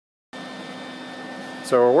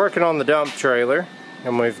So we're working on the dump trailer,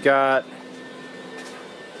 and we've got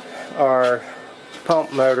our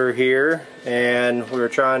pump motor here, and we were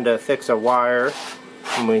trying to fix a wire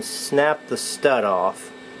and we snapped the stud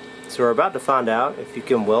off. So we're about to find out if you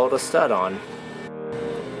can weld a stud on.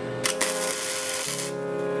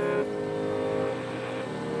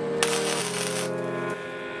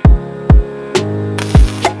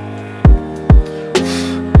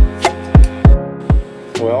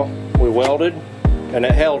 Well, we welded and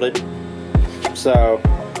it held it. So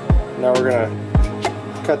now we're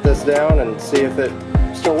gonna cut this down and see if it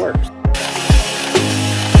still works.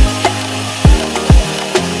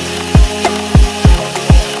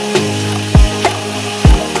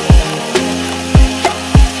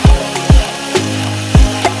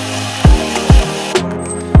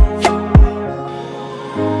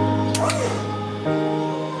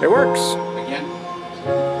 It works. Again.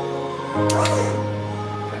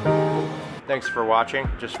 Thanks for watching.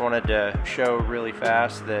 Just wanted to show really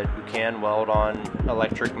fast that you can weld on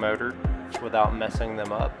electric motor without messing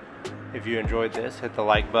them up. If you enjoyed this, hit the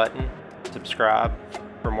like button, subscribe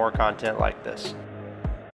for more content like this.